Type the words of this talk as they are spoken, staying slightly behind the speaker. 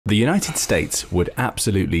The United States would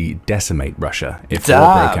absolutely decimate Russia if war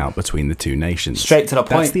broke out between the two nations. Straight to the point.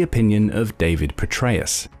 That's the opinion of David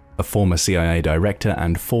Petraeus, a former CIA director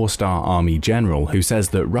and four-star army general who says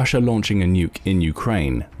that Russia launching a nuke in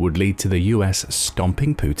Ukraine would lead to the US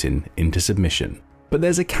stomping Putin into submission. But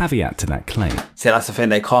there's a caveat to that claim. See, that's the thing,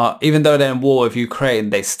 they can't, even though they're in war with Ukraine,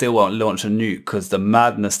 they still won't launch a nuke because the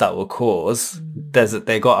madness that will cause,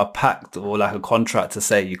 they got a pact or like a contract to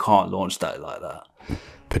say you can't launch that like that.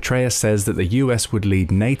 Petraeus says that the US would lead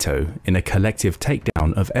NATO in a collective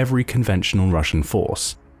takedown of every conventional Russian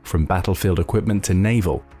force, from battlefield equipment to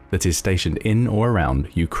naval, that is stationed in or around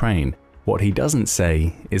Ukraine. What he doesn't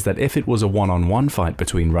say is that if it was a one-on-one fight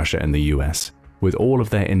between Russia and the US, with all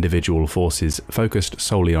of their individual forces focused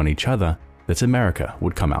solely on each other, that America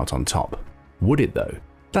would come out on top. Would it though?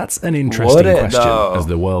 That's an interesting question, as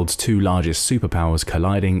the world's two largest superpowers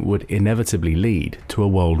colliding would inevitably lead to a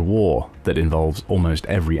world war that involves almost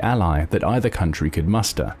every ally that either country could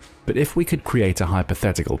muster. But if we could create a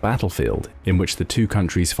hypothetical battlefield in which the two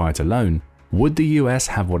countries fight alone, would the US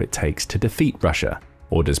have what it takes to defeat Russia?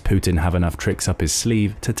 Or does Putin have enough tricks up his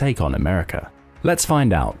sleeve to take on America? Let's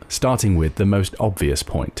find out, starting with the most obvious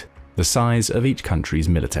point, the size of each country's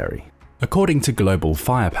military. According to Global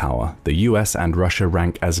Firepower, the US and Russia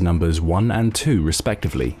rank as numbers 1 and 2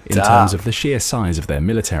 respectively in terms of the sheer size of their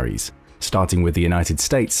militaries. Starting with the United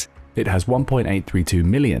States, it has 1.832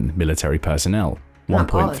 million military personnel,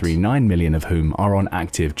 1.39 million of whom are on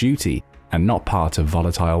active duty and not part of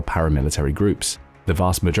volatile paramilitary groups. The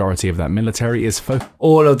vast majority of that military is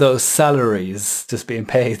all of those salaries just being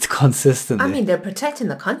paid consistently. I mean, they're protecting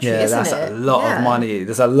the country, yeah, isn't that's it? a lot of money.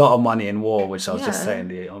 There's a lot of money in war, which I was just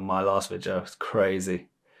saying on my last video. It's crazy.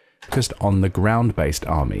 Focused on the ground-based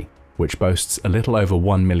army, which boasts a little over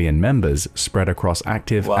 1 million members spread across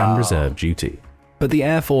active and reserve duty. But the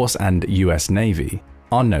Air Force and US Navy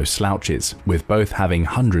are no slouches, with both having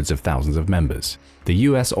hundreds of thousands of members. The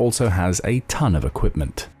US also has a ton of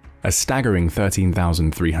equipment. A staggering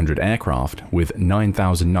 13,300 aircraft, with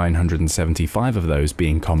 9,975 of those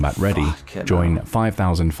being combat ready, join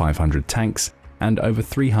 5,500 tanks and over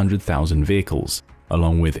 300,000 vehicles,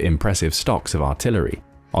 along with impressive stocks of artillery.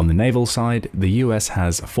 On the naval side, the US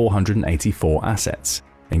has 484 assets,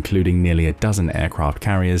 including nearly a dozen aircraft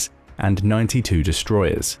carriers and 92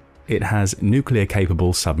 destroyers. It has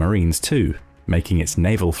nuclear-capable submarines too, making its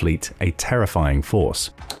naval fleet a terrifying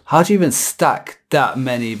force. How do you even stack that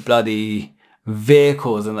many bloody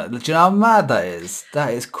vehicles? And do you know how mad that is?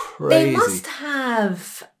 That is crazy. They must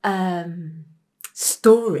have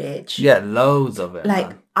storage. Yeah, loads of it.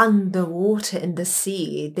 Like underwater in the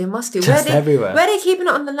sea. They must do. Just everywhere. Where are they keeping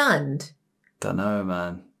it on the land? Don't know,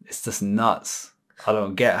 man. It's just nuts. I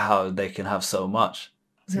don't get how they can have so much.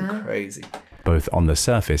 It's crazy. Both on the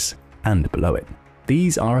surface and below it.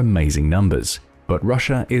 These are amazing numbers, but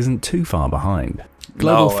Russia isn't too far behind.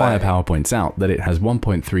 Global Firepower points out that it has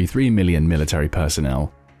 1.33 million military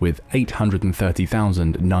personnel, with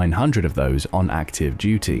 830,900 of those on active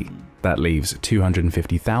duty. That leaves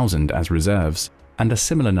 250,000 as reserves, and a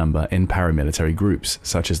similar number in paramilitary groups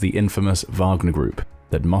such as the infamous Wagner Group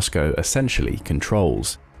that Moscow essentially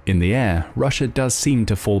controls. In the air, Russia does seem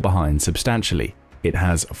to fall behind substantially. It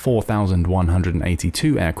has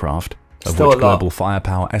 4,182 aircraft, of which Global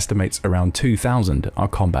Firepower estimates around 2,000 are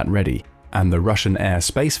combat ready, and the Russian Air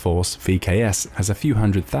Space Force, VKS, has a few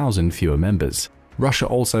 100,000 fewer members. Russia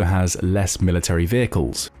also has less military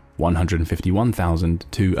vehicles, 151,000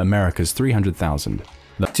 to America's 300,000.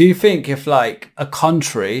 Do you think if like a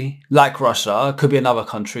country like Russia, could be another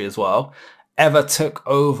country as well, ever took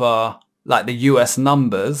over like the US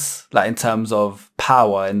numbers, like in terms of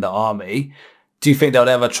power in the army, do you think they would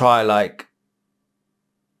ever try like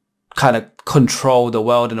kind of control the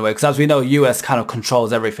world in a way? Because as we know, US kind of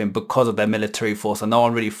controls everything because of their military force, and no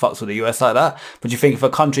one really fucks with the US like that. But do you think if a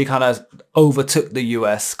country kind of overtook the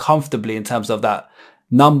US comfortably in terms of that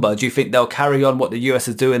number, do you think they'll carry on what the US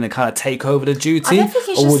is doing and kind of take over the duty? I don't think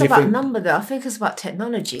it's just about number though. I think it's about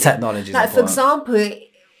technology. Technology. Like for example,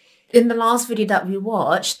 in the last video that we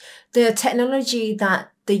watched, the technology that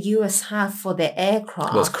the US have for their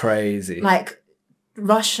aircraft was crazy. Like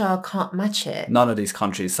Russia can't match it. None of these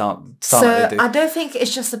countries sound so like they do. I don't think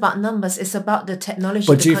it's just about numbers. It's about the technology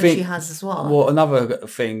the country has as well. Well, another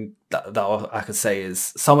thing that I could say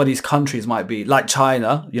is some of these countries might be like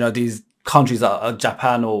China. You know, these countries that are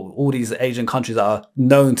Japan or all these Asian countries that are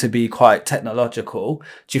known to be quite technological.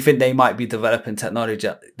 Do you think they might be developing technology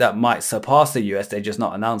that might surpass the US? They just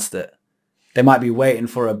not announced it. They might be waiting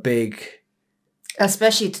for a big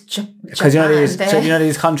Especially to because you know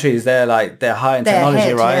these countries, they're high in technology,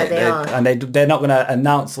 ahead, right? yeah, and they're not going to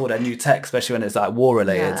announce all their new tech, especially when it's like war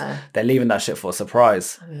related. Yeah. They're leaving that shit for a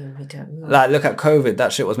surprise. I mean, we don't know. Like, look at COVID.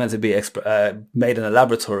 That shit was meant to be made in a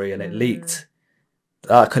laboratory and it leaked.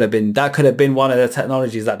 That could have been one of the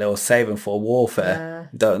technologies that they were saving for warfare.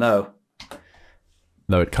 Don't know.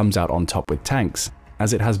 Though it comes out on top with tanks,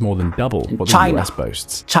 as it has more than double what the China. US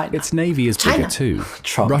boasts. China. Its navy is bigger too.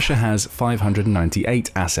 Trump. Russia has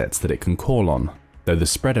 598 assets that it can call on, though the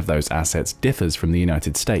spread of those assets differs from the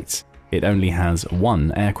United States. It only has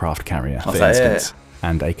one aircraft carrier, for instance,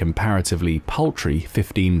 and a comparatively paltry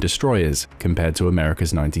 15 destroyers compared to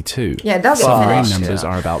America's 92. Yeah, they'll get Submarine finished. numbers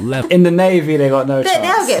are about level. In the Navy, they got no chance.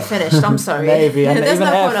 They'll get finished, I'm sorry. Navy, and There's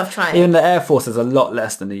even no point of trying. Even the Air Force is a lot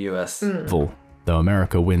less than the US. Though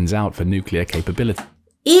America wins out for nuclear capability.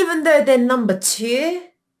 Even though they're number 2,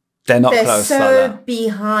 They're not they're close so like that.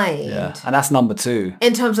 behind Yeah, and that's number 2.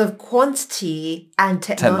 in terms of quantity and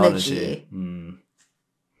technology.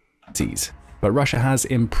 But Russia has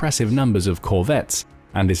impressive numbers of corvettes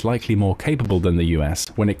and is likely more capable than the US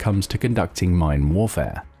when it comes to conducting mine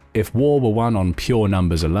warfare. If war were won on pure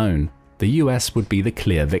numbers alone, the US would be the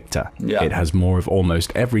clear victor. Yeah. It has more of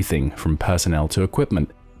almost everything from personnel to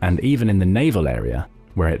equipment, and even in the naval area,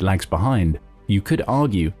 where it lags behind, you could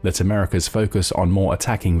argue that America's focus on more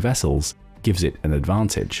attacking vessels gives it an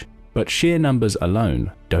advantage. But sheer numbers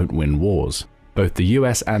alone don't win wars. Both the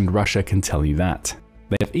US and Russia can tell you that.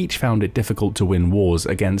 They have each found it difficult to win wars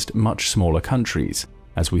against much smaller countries,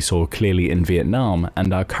 as we saw clearly in Vietnam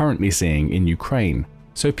and are currently seeing in Ukraine.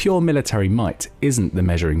 So pure military might isn't the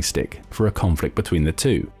measuring stick for a conflict between the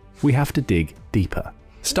two. We have to dig deeper.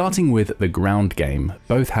 Starting with the ground game,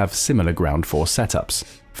 both have similar ground force setups.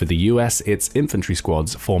 For the US, its infantry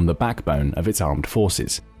squads form the backbone of its armed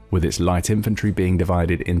forces, with its light infantry being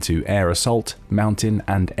divided into air assault, mountain,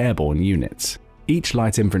 and airborne units. Each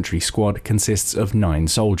light infantry squad consists of 9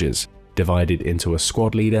 soldiers, divided into a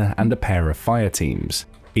squad leader and a pair of fire teams.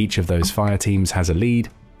 Each of those fire teams has a lead,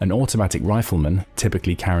 an automatic rifleman,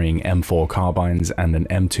 typically carrying M4 carbines and an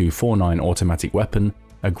M249 automatic weapon,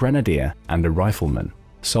 a grenadier, and a rifleman.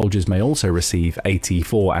 Soldiers may also receive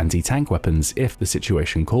AT-4 anti-tank weapons if the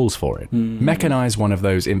situation calls for it. Mechanize one of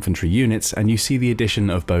those infantry units and you see the addition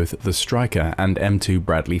of both the Stryker and M2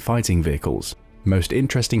 Bradley fighting vehicles. Most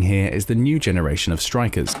interesting here is the new generation of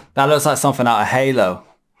Strykers. That looks like something out of Halo.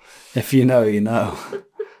 If you know, you know.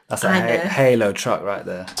 That's a Halo truck right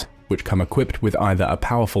there. Which come equipped with either a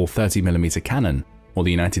powerful 30mm cannon or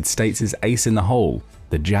the United States' ace in the hole,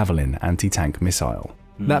 the Javelin anti-tank missile.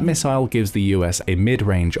 That missile gives the US a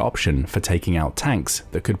mid-range option for taking out tanks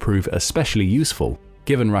that could prove especially useful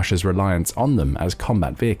given Russia's reliance on them as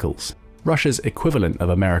combat vehicles. Russia's equivalent of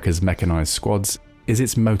America's mechanized squads is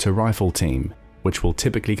its motor rifle team, which will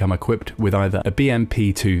typically come equipped with either a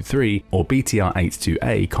BMP-23 or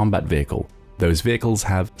BTR-82A combat vehicle. Those vehicles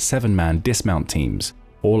have 7-man dismount teams,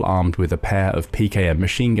 all armed with a pair of PKM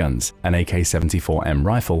machine guns, an AK-74M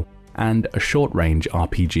rifle, and a short-range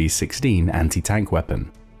RPG-16 anti-tank weapon.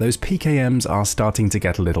 Those PKMs are starting to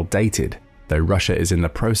get a little dated, though Russia is in the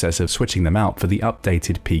process of switching them out for the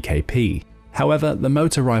updated PKP. However, the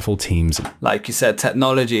motor rifle teams, like you said,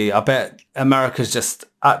 technology, I bet America's just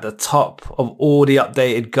at the top of all the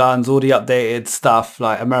updated guns, all the updated stuff.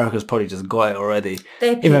 Like, America's probably just got it already.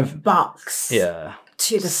 They pay bucks Yeah.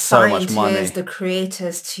 to the So much money. scientists, the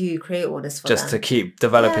creators to create all this for Just them. to keep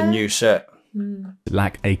developing new shit.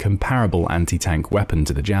 lack a comparable anti-tank weapon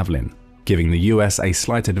to the Javelin, giving the US a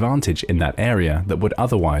slight advantage in that area that would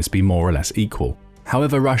otherwise be more or less equal.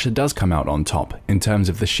 However, Russia does come out on top in terms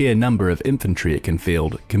of the sheer number of infantry it can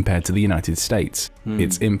field compared to the United States.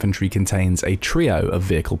 Its infantry contains a trio of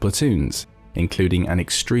vehicle platoons, including an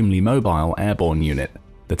extremely mobile airborne unit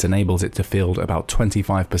that enables it to field about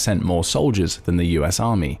 25% more soldiers than the US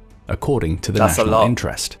Army, according to the national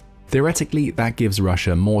interest. Theoretically, that gives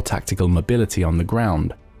Russia more tactical mobility on the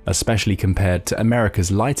ground, especially compared to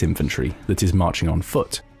America's light infantry that is marching on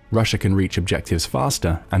foot. Russia can reach objectives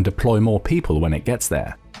faster and deploy more people when it gets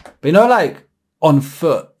there. But you know, like, on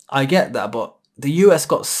foot, I get that, but the US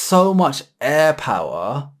got so much air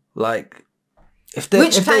power, like, if they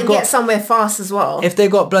get somewhere fast as well. If they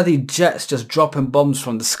got bloody jets just dropping bombs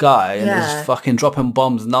from the sky and they're just fucking dropping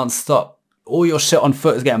bombs non-stop, all your shit on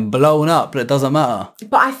foot is getting blown up, but it doesn't matter.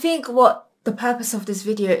 But I think what the purpose of this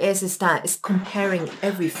video is that it's comparing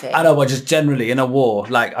everything. I know, but just generally in a war,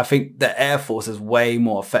 like, I think the Air Force is way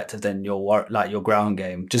more effective than your ground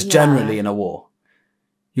game. Just generally in a war.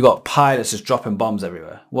 You got pilots just dropping bombs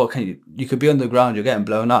everywhere. What can you could be on the ground, you're getting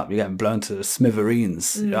blown up, you're getting blown to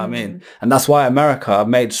smithereens. You know what I mean? And that's why America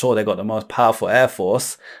made sure they got the most powerful air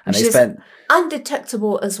force, and Which they spent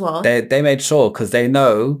undetectable as well. They made sure, because they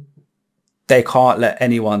know they can't let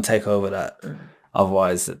anyone take over that.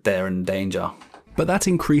 Otherwise, they're in danger. But that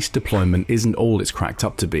increased deployment isn't all it's cracked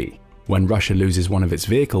up to be. When Russia loses one of its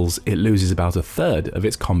vehicles, it loses about a third of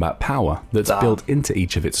its combat power that's built into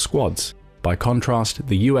each of its squads. By contrast,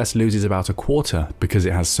 the US loses about a quarter because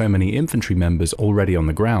it has so many infantry members already on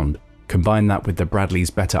the ground. Combine that with the Bradley's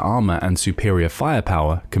better armor and superior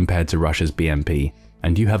firepower compared to Russia's BMP,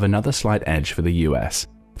 and you have another slight edge for the US.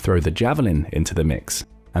 Throw the Javelin into the mix,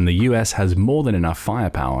 and the US has more than enough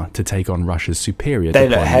firepower to take on Russia's superior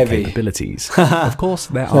deployment capabilities. Of course,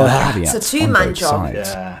 there are caveats it's a on two-man both job.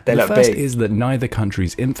 sides. The first is that neither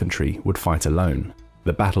country's infantry would fight alone.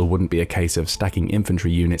 The battle wouldn't be a case of stacking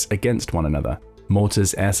infantry units against one another.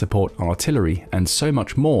 Mortars, air support, artillery, and so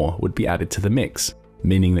much more would be added to the mix,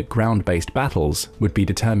 meaning that ground-based battles would be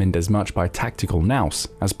determined as much by tactical nous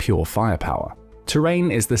as pure firepower. Terrain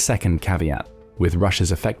is the second caveat, with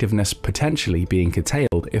Russia's effectiveness potentially being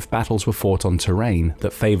curtailed if battles were fought on terrain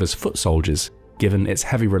that favours foot soldiers, given its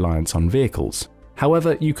heavy reliance on vehicles.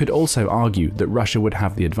 However, you could also argue that Russia would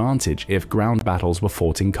have the advantage if ground battles were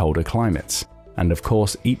fought in colder climates. And of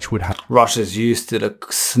course, each would have... Russia's used to the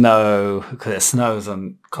snow, because it snows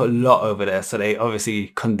a lot over there, so they obviously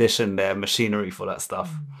condition their machinery for that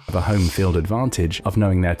stuff. A home field advantage of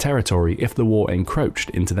knowing their territory if the war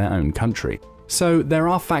encroached into their own country. So there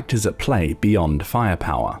are factors at play beyond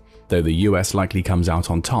firepower, though the US likely comes out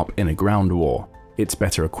on top in a ground war. It's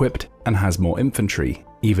better equipped and has more infantry,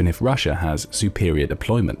 even if Russia has superior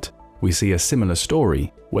deployment. We see a similar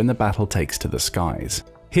story when the battle takes to the skies.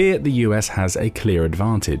 Here, the US has a clear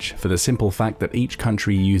advantage for the simple fact that each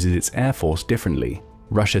country uses its air force differently.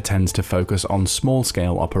 Russia tends to focus on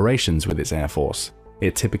small-scale operations with its air force.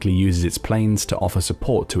 It typically uses its planes to offer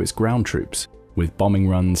support to its ground troops, with bombing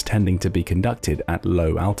runs tending to be conducted at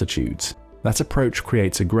low altitudes. That approach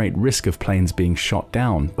creates a great risk of planes being shot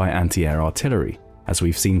down by anti-air artillery, as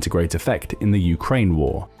we've seen to great effect in the Ukraine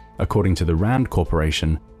war. According to the RAND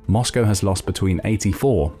Corporation, Moscow has lost between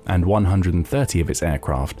 84 and 130 of its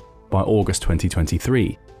aircraft by August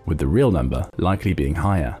 2023, with the real number likely being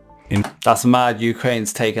higher. That's mad.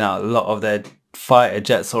 Ukraine's taken out a lot of their fighter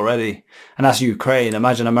jets already, and that's Ukraine.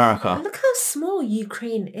 Imagine America. And look how small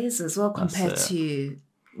Ukraine is as well compared to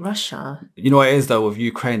Russia. You know what it is though with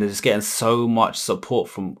Ukraine? They're just getting so much support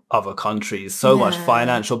from other countries, so much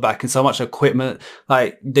financial backing, so much equipment.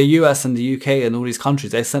 Like the US and the UK and all these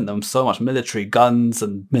countries, they sent them so much military guns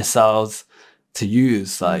and missiles to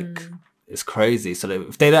use. Like it's crazy. So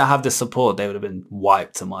if they don't have this support, they would have been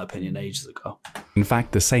wiped, in my opinion, ages ago. In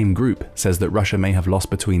fact, the same group says that Russia may have lost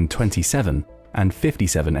between 27 and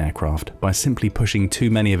 57 aircraft by simply pushing too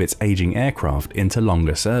many of its aging aircraft into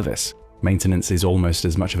longer service. Maintenance is almost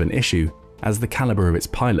as much of an issue as the caliber of its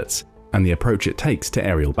pilots and the approach it takes to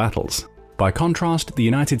aerial battles. By contrast, the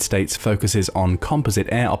United States focuses on composite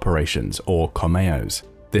air operations, or COMAOs.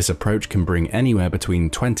 This approach can bring anywhere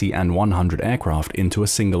between 20 and 100 aircraft into a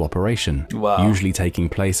single operation, usually taking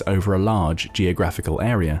place over a large geographical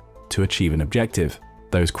area to achieve an objective.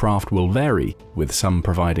 Those craft will vary, with some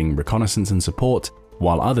providing reconnaissance and support,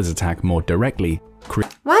 while others attack more directly.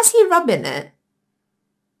 Why is he rubbing it?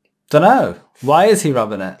 Dunno. Why is he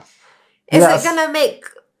rubbing it? Is it gonna make...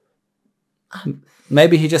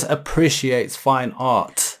 Maybe he just appreciates fine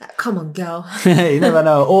art. Come on, girl. You never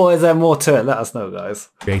know. Or is there more to it? Let us know, guys.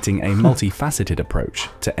 Creating a multifaceted approach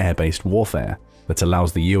to air-based warfare that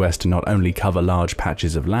allows the US to not only cover large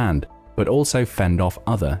patches of land, but also fend off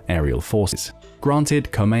other aerial forces. Granted,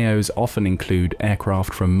 COMAOs often include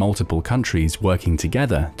aircraft from multiple countries working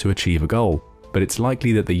together to achieve a goal, but it's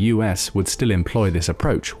likely that the US would still employ this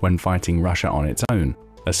approach when fighting Russia on its own,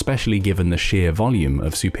 especially given the sheer volume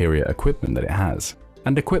of superior equipment that it has.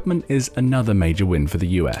 And equipment is another major win for the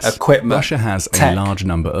US. Russia has a large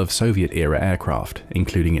number of Soviet-era aircraft,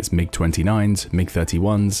 including its MiG-29s,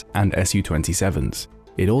 MiG-31s, and Su-27s.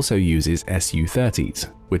 It also uses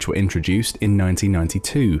Su-30s, which were introduced in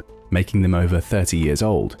 1992, making them over 30 years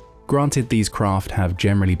old. Granted, these craft have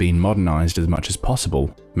generally been modernized as much as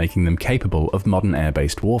possible, making them capable of modern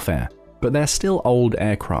air-based warfare, but they're still old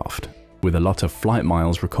aircraft, with a lot of flight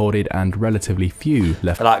miles recorded and relatively few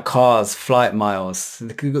left. Like cars, flight miles,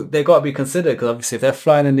 they've got to be considered, because obviously if they're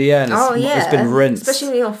flying in the air and it's been rinsed. Especially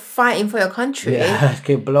when you're fighting for your country. Yeah, it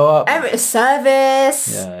can blow up. Every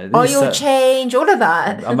service, oil change, all of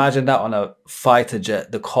that. Imagine that on a fighter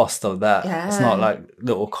jet, the cost of that. Yeah. It's not like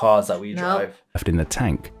little cars that we drive. Left in the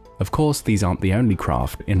tank, Of course, these aren't the only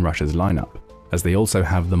craft in Russia's lineup, as they also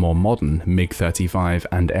have the more modern MiG-35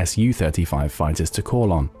 and Su-35 fighters to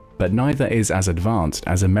call on, but neither is as advanced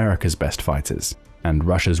as America's best fighters, and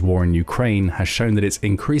Russia's war in Ukraine has shown that it's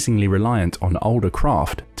increasingly reliant on older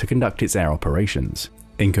craft to conduct its air operations.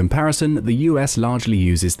 In comparison, the US largely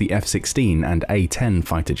uses the F-16 and A-10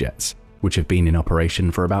 fighter jets, which have been in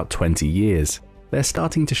operation for about 20 years. They're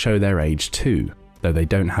starting to show their age too, though they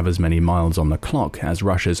don't have as many miles on the clock as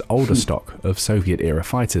Russia's older stock of Soviet-era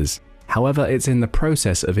fighters. However, it's in the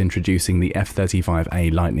process of introducing the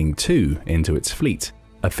F-35A Lightning II into its fleet,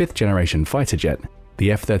 a fifth-generation fighter jet.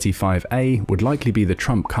 The F-35A would likely be the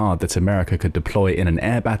trump card that America could deploy in an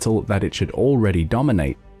air battle that it should already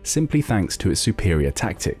dominate, simply thanks to its superior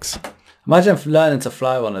tactics. Imagine learning to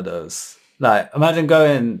fly one of those. Like, imagine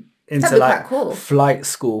going into like cool. flight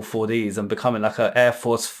school for these and becoming like an Air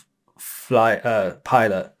Force flight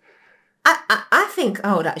pilot. I think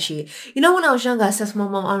I would actually. You know, when I was younger, I said to my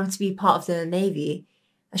mom I wanted to be part of the Navy,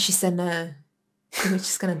 and she said no. We're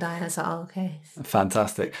just gonna die. And I was like, oh, okay.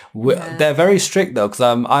 Fantastic. They're very strict though, because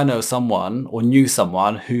I know someone or knew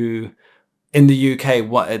someone who in the UK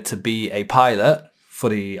wanted to be a pilot for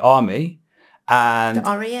the army, and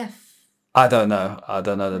The RAF. I don't know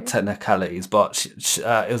the technicalities, but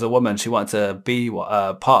it was a woman. She wanted to be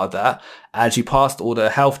part of that, and she passed all the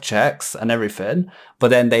health checks and everything. But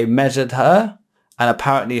then they measured her, and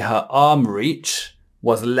apparently her arm reach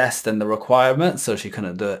was less than the requirement, so she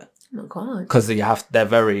couldn't do it. Oh my god. Because they're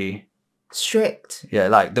very strict. Yeah,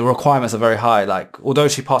 like the requirements are very high. Like, although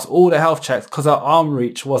she passed all the health checks, because her arm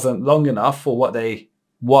reach wasn't long enough for what they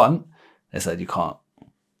want, they said you can't.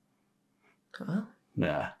 Oh.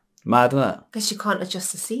 Yeah. Mad, isn't it? Guess you can't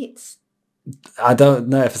adjust the seats. I don't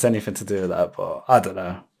know if it's anything to do with that, but I don't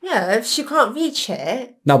know. Yeah, if she can't reach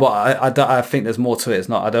it. No, but I think there's more to it. It's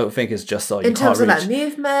not. I don't think it's just so you in can't terms of reach. like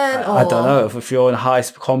movement. I don't know if you're in high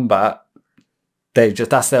combat,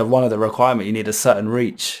 that's one of the requirement. You need a certain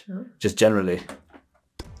reach, just generally.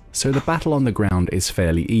 So the battle on the ground is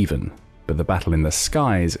fairly even, but the battle in the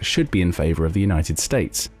skies should be in favor of the United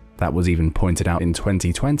States. That was even pointed out in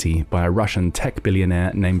 2020 by a Russian tech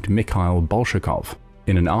billionaire named Mikhail Bolshakov.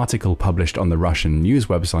 In an article published on the Russian news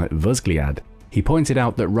website Vzgliad, he pointed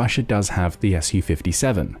out that Russia does have the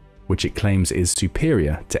Su-57, which it claims is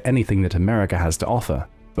superior to anything that America has to offer,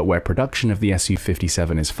 but where production of the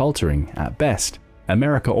Su-57 is faltering at best,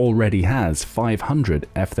 America already has 500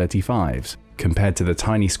 F-35s, compared to the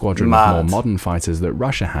tiny squadron of more modern fighters that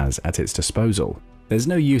Russia has at its disposal. There's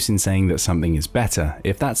no use in saying that something is better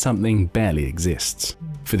if that something barely exists.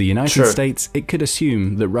 For the United States, it could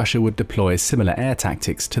assume that Russia would deploy similar air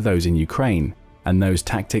tactics to those in Ukraine, and those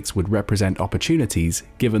tactics would represent opportunities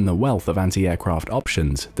given the wealth of anti-aircraft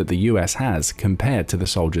options that the US has compared to the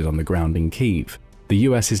soldiers on the ground in Kyiv. The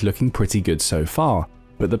US is looking pretty good so far,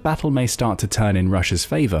 but the battle may start to turn in Russia's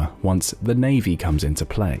favor once the Navy comes into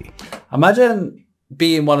play. Imagine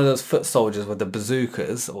being one of those foot soldiers with the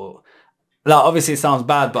bazookas, or like, obviously it sounds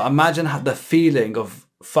bad, but imagine the feeling of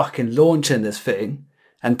fucking launching this thing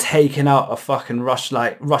and taking out a fucking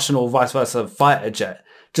Russian or vice versa fighter jet.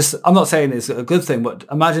 Just, I'm not saying it's a good thing, but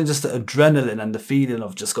imagine just the adrenaline and the feeling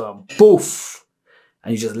of just going boof,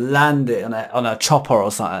 and you just land it on a chopper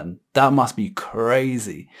or something. That must be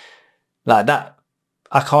crazy. Like that,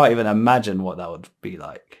 I can't even imagine what that would be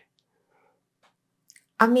like.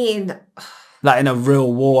 I mean, like in a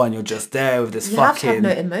real war, and you're just there with this you fucking. have to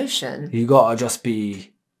have no emotion. You gotta just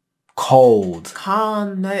be cold,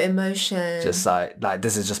 calm, no emotion. Just like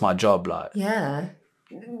this is just my job, like. Yeah,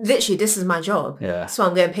 literally, this is my job. Yeah, that's what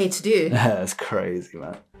I'm getting paid to do. Yeah, it's crazy,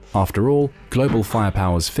 man. After all, Global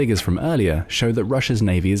Firepower's figures from earlier show that Russia's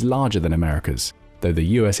navy is larger than America's, though the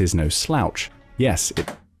US is no slouch. Yes,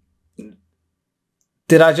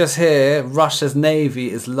 Did I just hear Russia's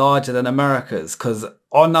navy is larger than America's? Because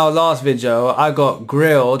on our last video, I got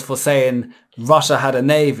grilled for saying Russia had a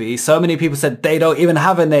navy. So many people said they don't even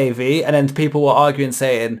have a navy. And then people were arguing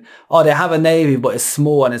saying, oh, they have a navy, but it's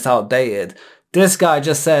small and it's outdated. This guy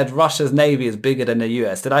just said Russia's navy is bigger than the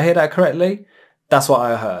US. Did I hear that correctly? That's what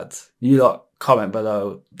I heard. You lot comment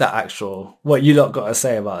below what you lot got to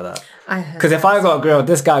say about that. I heard. Because if I got grilled,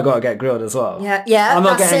 this guy got to get grilled as well. Yeah. I'm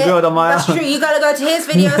not getting grilled on my own. That's true. You got to go to his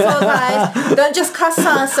video as well, guys. Don't just cuss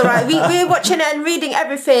us, all right? We're watching it and reading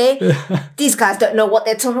everything. These guys don't know what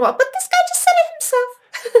they're talking about, but this guy just said it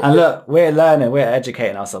himself. And look, we're learning, we're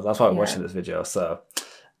educating ourselves. That's why we're watching this video. So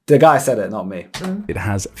the guy said it, not me. It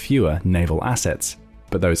has fewer naval assets,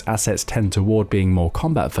 but those assets tend toward being more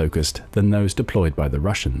combat focused than those deployed by the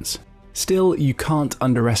Russians. Still, you can't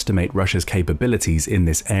underestimate Russia's capabilities in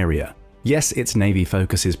this area. Yes, its navy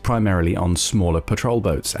focuses primarily on smaller patrol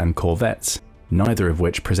boats and corvettes, neither of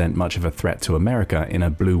which present much of a threat to America in a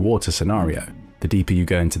blue water scenario. The deeper you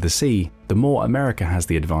go into the sea, the more America has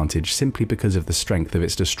the advantage simply because of the strength of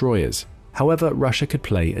its destroyers. However, Russia could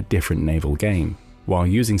play a different naval game. While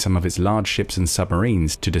using some of its large ships and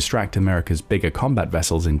submarines to distract America's bigger combat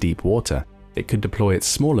vessels in deep water, it could deploy its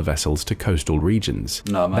smaller vessels to coastal regions.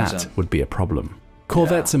 That would be a problem.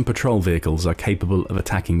 Corvettes and patrol vehicles are capable of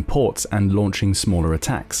attacking ports and launching smaller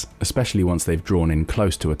attacks, especially once they've drawn in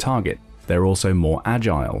close to a target. They're also more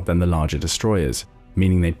agile than the larger destroyers,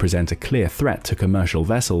 meaning they'd present a clear threat to commercial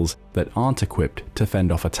vessels that aren't equipped to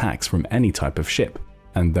fend off attacks from any type of ship.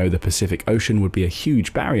 And though the Pacific Ocean would be a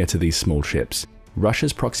huge barrier to these small ships,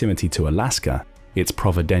 Russia's proximity to Alaska, its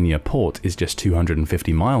Providenia port is just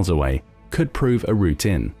 250 miles away, could prove a route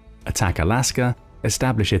in. Attack Alaska,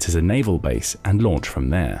 establish it as a naval base, and launch from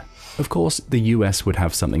there. Of course, the US would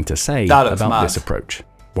have something to say about this approach.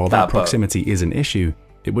 While that proximity is an issue,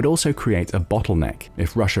 it would also create a bottleneck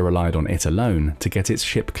if Russia relied on it alone to get its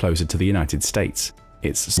ship closer to the United States.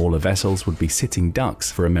 Its smaller vessels would be sitting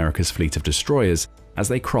ducks for America's fleet of destroyers as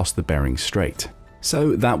they cross the Bering Strait.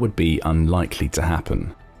 So that would be unlikely to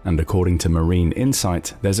happen. And according to Marine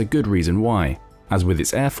Insight, there's a good reason why. As with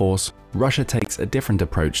its air force, Russia takes a different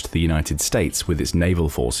approach to the United States with its naval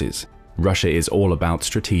forces. Russia is all about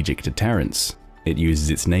strategic deterrence. It uses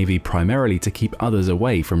its navy primarily to keep others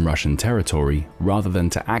away from Russian territory rather than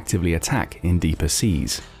to actively attack in deeper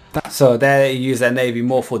seas. So they use their navy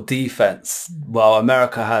more for defense, while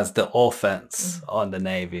America has the offense on the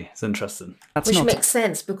navy. It's interesting. Which makes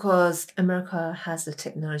sense because America has the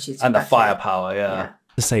technology to and the firepower, yeah.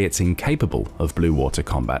 To say it's incapable of blue water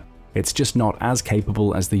combat. It's just not as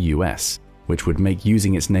capable as the US, which would make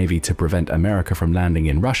using its navy to prevent America from landing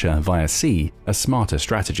in Russia via sea a smarter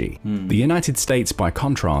strategy. The United States, by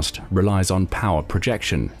contrast, relies on power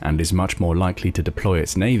projection and is much more likely to deploy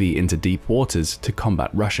its navy into deep waters to combat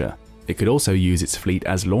Russia. It could also use its fleet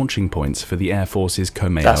as launching points for the Air Force's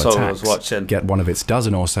Komeo attacks. That's what I was watching. Get one of its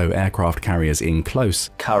dozen or so aircraft carriers in close,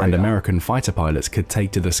 and American fighter pilots could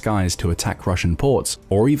take to the skies to attack Russian ports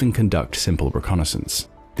or even conduct simple reconnaissance.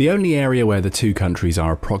 The only area where the two countries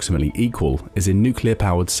are approximately equal is in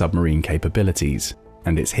nuclear-powered submarine capabilities,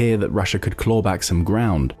 and it's here that Russia could claw back some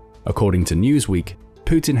ground. According to Newsweek,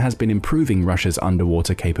 Putin has been improving Russia's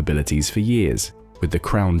underwater capabilities for years, with the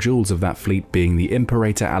crown jewels of that fleet being the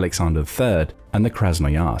Imperator Alexander III and the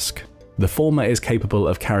Krasnoyarsk. The former is capable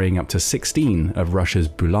of carrying up to 16 of Russia's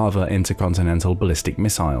Bulava intercontinental ballistic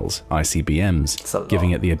missiles, ICBMs,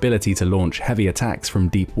 giving it the ability to launch heavy attacks from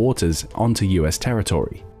deep waters onto US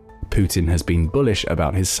territory. Putin has been bullish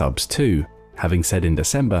about his subs too, having said in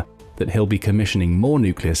December that he'll be commissioning more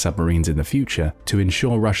nuclear submarines in the future to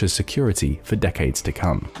ensure Russia's security for decades to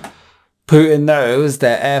come. Putin knows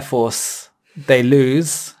their air force, they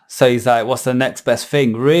lose, so he's like, what's the next best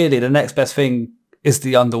thing? Really, the next best thing is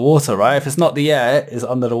the underwater, right? If it's not the air, it's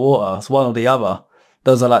under the water. It's one or the other.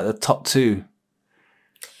 Those are like the top two.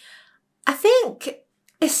 I think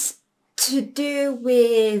it's to do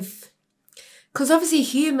with, because obviously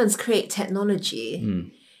humans create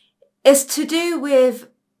technology. It's to do with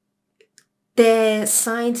the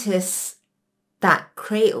scientists that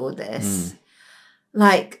create all this.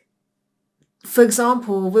 Like, for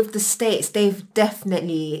example, with the States, they've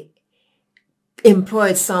definitely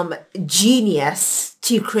employed some genius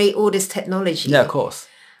to create all this technology. Yeah, of course.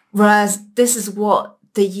 Whereas this is what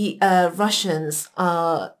the Russians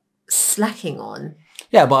are slacking on.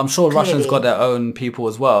 Yeah, but I'm sure Russians got their own people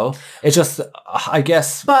as well. It's just, I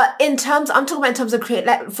guess. But in terms, I'm talking about in terms of create.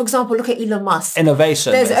 Like, for example, look at Elon Musk.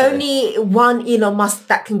 Innovation. There's only one Elon Musk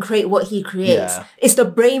that can create what he creates. Yeah. It's the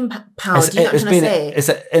brain power. Do you know what I'm trying to say? It's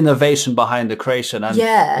an innovation behind the creation, and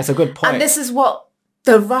it's a good point. And this is what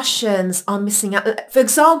the Russians are missing out. For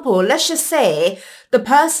example, let's just say the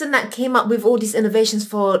person that came up with all these innovations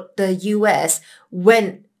for the US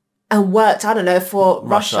went and worked, I don't know, for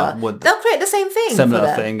Russia. They'll create the same thing.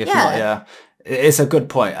 Similar thing, if not, yeah. It's a good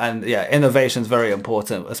point. And yeah, innovation is very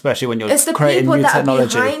important, especially when you're creating new technology.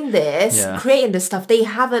 It's the people that are behind this, creating this stuff. They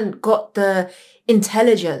haven't got the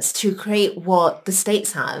intelligence to create what the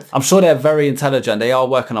States have. I'm sure they're very intelligent. They are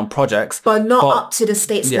working on projects. But not up to the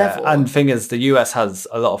States level. And the thing is, the US has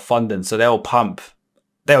a lot of funding, so they'll pump,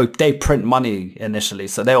 they print money initially,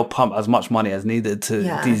 so they'll pump as much money as needed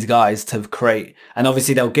to these guys to create. And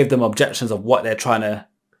obviously they'll give them objections of what they're trying to,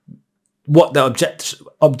 what the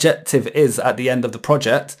objective is at the end of the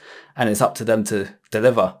project, and it's up to them to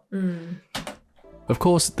deliver. Of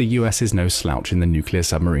course, the US is no slouch in the nuclear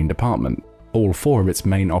submarine department. All four of its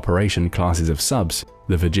main operation classes of subs,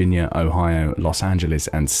 the Virginia, Ohio, Los Angeles,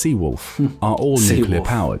 and Seawolf are all nuclear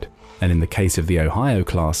powered. And in the case of the Ohio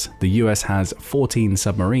class, the US has 14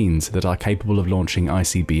 submarines that are capable of launching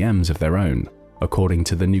ICBMs of their own, according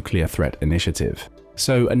to the Nuclear Threat Initiative.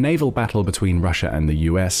 So a naval battle between Russia and the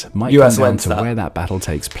US might come down to where that battle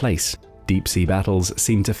takes place. Deep sea battles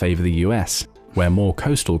seem to favor the US, where more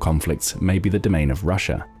coastal conflicts may be the domain of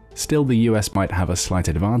Russia. Still, the US might have a slight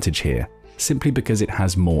advantage here, simply because it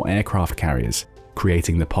has more aircraft carriers,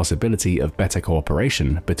 creating the possibility of better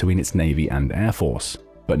cooperation between its Navy and Air Force.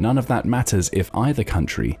 But none of that matters if either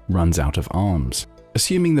country runs out of arms.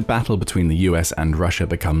 Assuming the battle between the US and Russia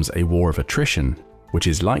becomes a war of attrition, which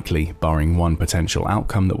is likely, barring one potential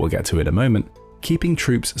outcome that we'll get to in a moment, keeping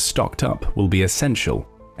troops stocked up will be essential.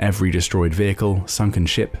 Every destroyed vehicle, sunken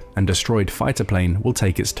ship, and destroyed fighter plane will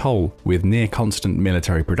take its toll, with near-constant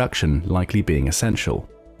military production likely being essential,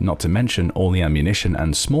 not to mention all the ammunition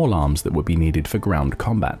and small arms that would be needed for ground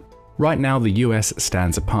combat. Right now, the US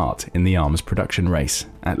stands apart in the arms production race,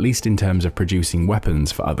 at least in terms of producing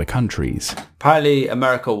weapons for other countries. Apparently,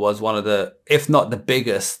 America was one of the, if not the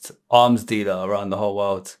biggest, arms dealer around the whole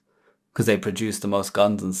world, because they produced the most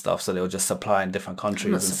guns and stuff, so they were just supplying different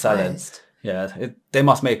countries and selling. Yeah, they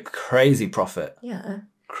must make crazy profit. Yeah.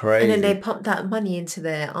 Crazy. And then they pump that money into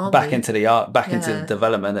their army. Back into the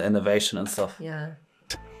development and innovation and stuff. Yeah.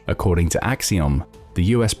 According to Axiom, the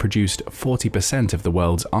US produced 40% of the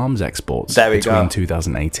world's arms exports between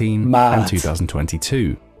 2018 and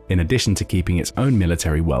 2022, in addition to keeping its own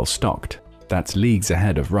military well stocked. That's leagues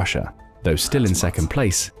ahead of Russia. Though still in second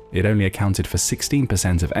place, it only accounted for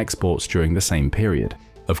 16% of exports during the same period.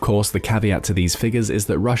 Of course, the caveat to these figures is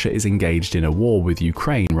that Russia is engaged in a war with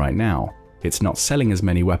Ukraine right now. It's not selling as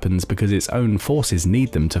many weapons because its own forces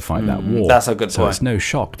need them to fight that war. That's a good point. So it's no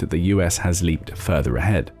shock that the US has leaped further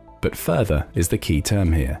ahead. But further is the key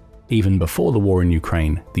term here. Even before the war in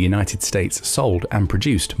Ukraine, the United States sold and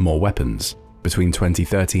produced more weapons. Between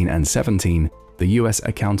 2013 and 17, the US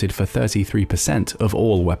accounted for 33% of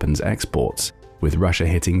all weapons exports, with Russia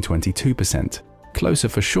hitting 22%. Closer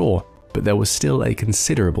for sure, but there was still a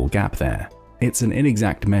considerable gap there. It's an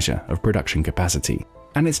inexact measure of production capacity.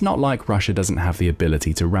 And it's not like Russia doesn't have the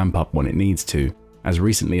ability to ramp up when it needs to. As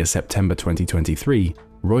recently as September 2023,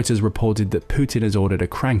 Reuters reported that Putin has ordered a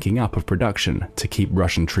cranking up of production to keep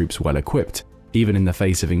Russian troops well equipped, even in the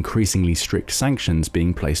face of increasingly strict sanctions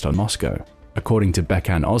being placed on Moscow. According to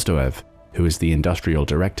Bekan Ozdoev, who is the industrial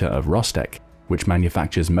director of Rostec, which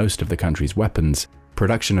manufactures most of the country's weapons,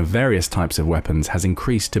 production of various types of weapons has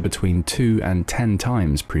increased to between 2 and 10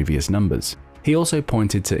 times previous numbers. He also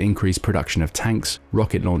pointed to increased production of tanks,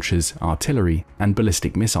 rocket launchers, artillery, and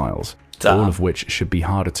ballistic missiles, all of which should be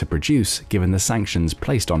harder to produce given the sanctions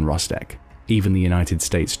placed on Rostec. Even the United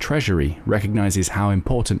States Treasury recognizes how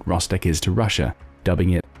important Rostec is to Russia,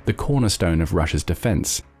 dubbing it the cornerstone of Russia's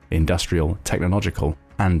defense, industrial, technological,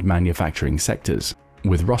 and manufacturing sectors.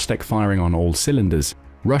 With Rostec firing on all cylinders,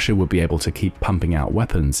 Russia would be able to keep pumping out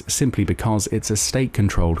weapons simply because it's a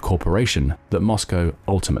state-controlled corporation that Moscow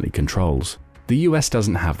ultimately controls. The US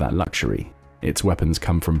doesn't have that luxury. Its weapons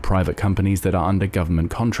come from private companies that are under government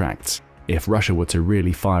contracts. If Russia were to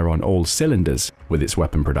really fire on all cylinders with its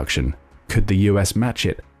weapon production, could the US match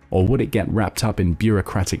it, or would it get wrapped up in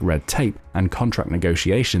bureaucratic red tape and contract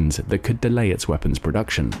negotiations that could delay its weapons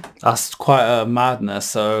production? That's quite a madness.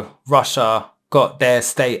 So Russia got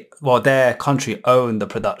their country owned the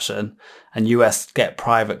production, and US get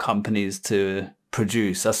private companies to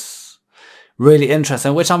produce. That's really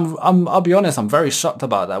interesting, which I'll be honest, I'm very shocked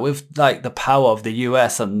about that, with like the power of the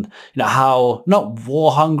US and, you know, how not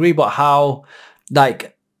war hungry, but how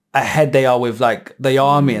like ahead they are with like the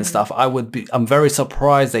army and stuff. I'm very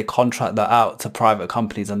surprised they contract that out to private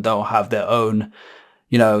companies and don't have their own,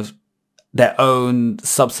 you know, their own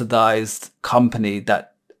subsidized company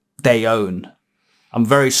that they own. I'm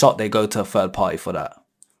very shocked they go to a third party for that.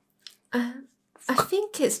 I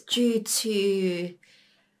think it's due to...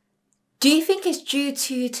 Do you think it's due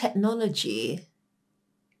to technology?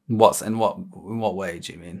 In what way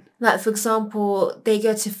do you mean? Like, for example, they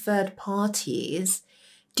go to third parties.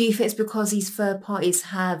 Do you think it's because these third parties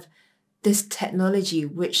have this technology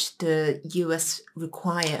which the US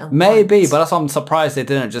require and maybe, want? But that's why I'm surprised they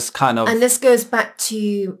didn't just kind of... And this goes back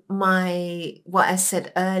to what I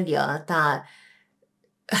said earlier, that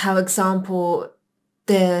how, example,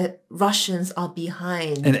 the Russians are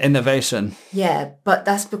behind in innovation. Yeah, but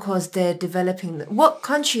that's because they're developing. What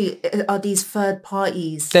country are these third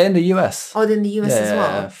parties? They're in the US. Oh, they're in the US as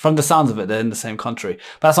well. From the sounds of it, they're in the same country.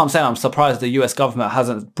 But that's what I'm saying. I'm surprised the US government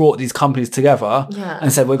hasn't brought these companies together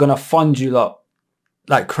and said, we're going to fund you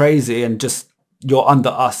like crazy and just you're under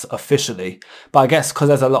us officially. But I guess because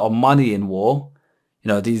there's a lot of money in war, you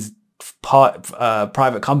know, these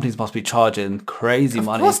private companies must be charging crazy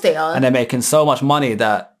money. Of course they are. And they're making so much money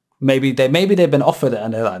that maybe they've been offered it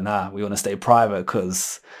and they're like, nah, we want to stay private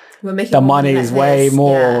because the money is way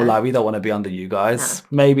more, like, we don't want to be under you guys.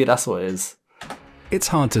 Maybe that's what it is. It's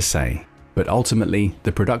hard to say, but ultimately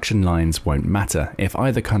the production lines won't matter if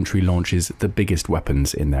either country launches the biggest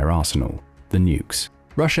weapons in their arsenal, the nukes.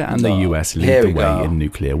 Russia and the US lead the way in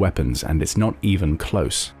nuclear weapons, and it's not even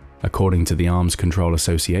close. According to the Arms Control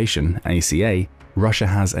Association, ACA, Russia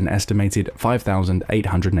has an estimated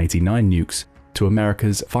 5,889 nukes to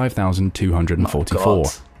America's 5,244,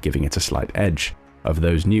 giving it a slight edge. Of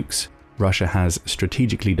those nukes, Russia has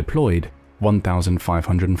strategically deployed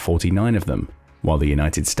 1,549 of them, while the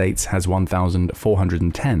United States has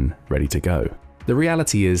 1,410 ready to go. The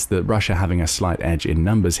reality is that Russia having a slight edge in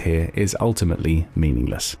numbers here is ultimately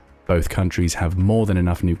meaningless. Both countries have more than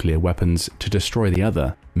enough nuclear weapons to destroy the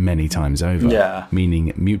other many times over,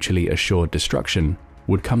 meaning mutually assured destruction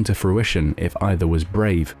would come to fruition if either was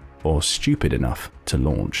brave or stupid enough to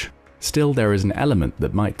launch. Still, there is an element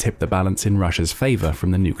that might tip the balance in Russia's favor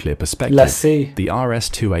from the nuclear perspective. Let's see. The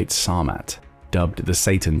RS-28 Sarmat, dubbed the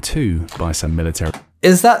Satan II by some military.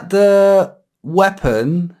 Is that the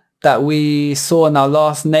weapon that we saw in our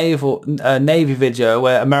last Navy video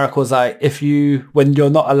where America was like, when you're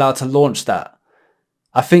not allowed to launch that?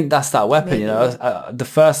 I think that's that weapon, you know. The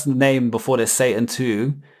first name before this, Satan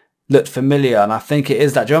II, looked familiar, and I think it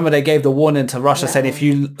is that. Do you remember they gave the warning to Russia saying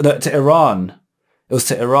to Iran, it was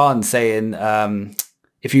to Iran saying,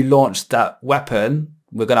 if you launch that weapon,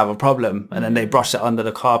 we're going to have a problem. And then they brushed it under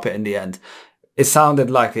the carpet in the end. It sounded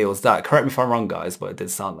like it was that. Correct me if I'm wrong, guys, but it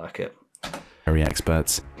did sound like it.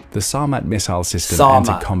 Experts. The Sarmat missile system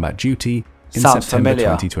entered combat duty in September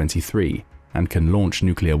 2023 and can launch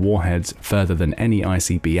nuclear warheads further than any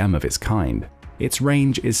ICBM of its kind. Its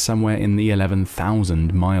range is somewhere in the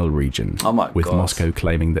 11,000-mile region, with Moscow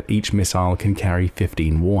claiming that each missile can carry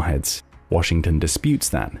 15 warheads. Washington disputes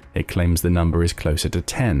that. It claims the number is closer to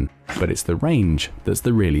 10, but it's the range that's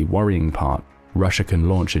the really worrying part. Russia can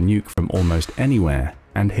launch a nuke from almost anywhere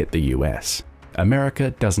and hit the US.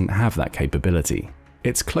 America doesn't have that capability.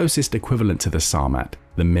 Its closest equivalent to the Sarmat,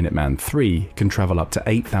 the Minuteman III, can travel up to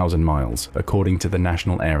 8,000 miles, according to the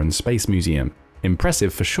National Air and Space Museum.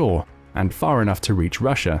 Impressive for sure, and far enough to reach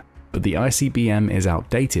Russia, but the ICBM is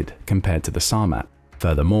outdated compared to the Sarmat.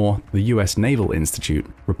 Furthermore, the US Naval Institute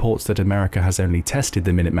reports that America has only tested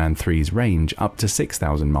the Minuteman III's range up to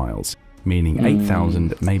 6,000 miles, meaning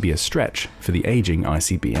 8,000 may be a stretch for the aging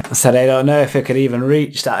ICBM. So they don't know if it could even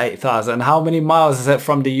reach that 8,000. How many miles is it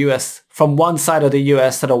from the US? From one side of the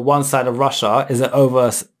US to the one side of Russia, is it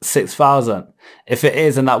over 6,000? If it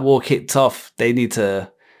is and that war kicked off, they need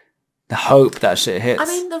to hope that shit hits. I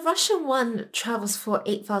mean, the Russian one travels for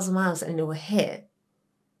 8,000 miles and it will hit.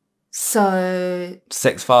 So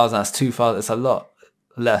 6,000, that's 2,000, it's a lot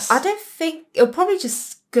less. I don't think it'll probably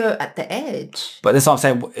just go at the edge. But that's what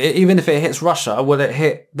I'm saying. Even if it hits Russia, will it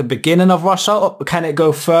hit the beginning of Russia, or can it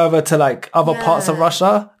go further to like other parts of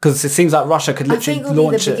Russia? Because it seems like Russia could literally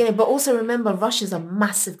launch it. Beginning, but also remember, Russia's a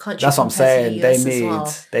massive country. That's what I'm saying.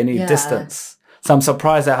 They need distance. So I'm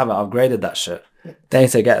surprised they haven't upgraded that shit. They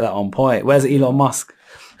need to get that on point. Where's Elon Musk?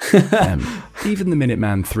 Even the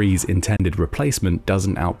Minuteman III's intended replacement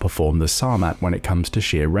doesn't outperform the Sarmat when it comes to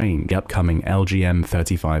sheer range. The upcoming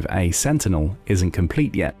LGM-35A Sentinel isn't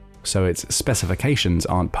complete yet, so its specifications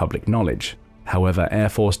aren't public knowledge. However, Air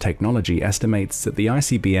Force Technology estimates that the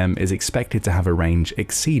ICBM is expected to have a range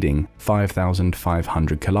exceeding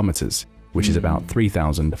 5,500 kilometers, which is about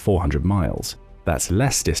 3,400 miles. That's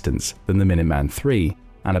less distance than the Minuteman III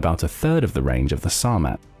and about a third of the range of the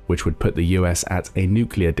Sarmat, which would put the US at a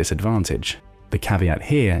nuclear disadvantage. The caveat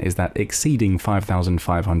here is that exceeding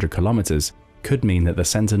 5,500 kilometers could mean that the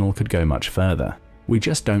Sentinel could go much further. We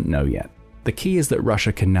just don't know yet. The key is that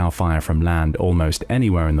Russia can now fire from land almost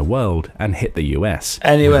anywhere in the world and hit the US.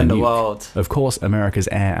 Anywhere in the world. Of course, America's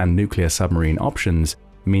air and nuclear submarine options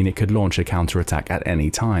mean it could launch a counterattack at any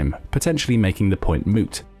time, potentially making the point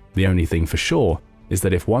moot. The only thing for sure is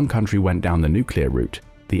that if one country went down the nuclear route,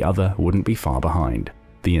 the other wouldn't be far behind.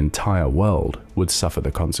 The entire world would suffer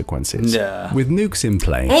the consequences. With nukes in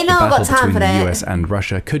play, the battle between the US and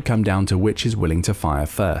Russia could come down to which is willing to fire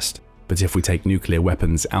first. But if we take nuclear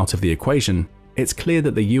weapons out of the equation, it's clear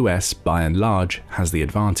that the US, by and large, has the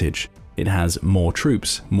advantage. It has more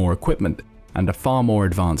troops, more equipment, and a far more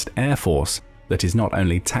advanced air force that is not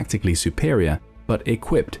only tactically superior, but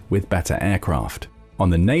equipped with better aircraft.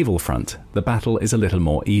 On the naval front, the battle is a little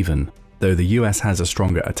more even. Though the US has a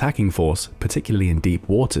stronger attacking force, particularly in deep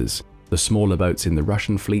waters, the smaller boats in the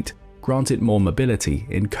Russian fleet grant it more mobility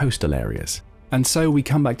in coastal areas. And so we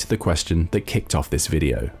come back to the question that kicked off this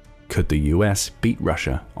video. Could the US beat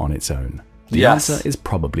Russia on its own? The answer is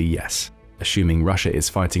probably yes, assuming Russia is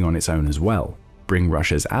fighting on its own as well. Bring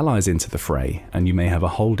Russia's allies into the fray and you may have a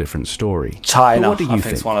whole different story. China, but what do you I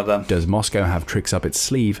think, is one of them. Does Moscow have tricks up its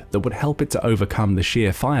sleeve that would help it to overcome the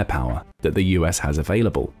sheer firepower that the US has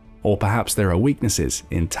available? Or perhaps there are weaknesses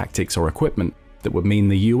in tactics or equipment that would mean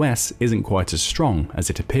the US isn't quite as strong as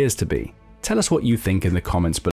it appears to be? Tell us what you think in the comments below.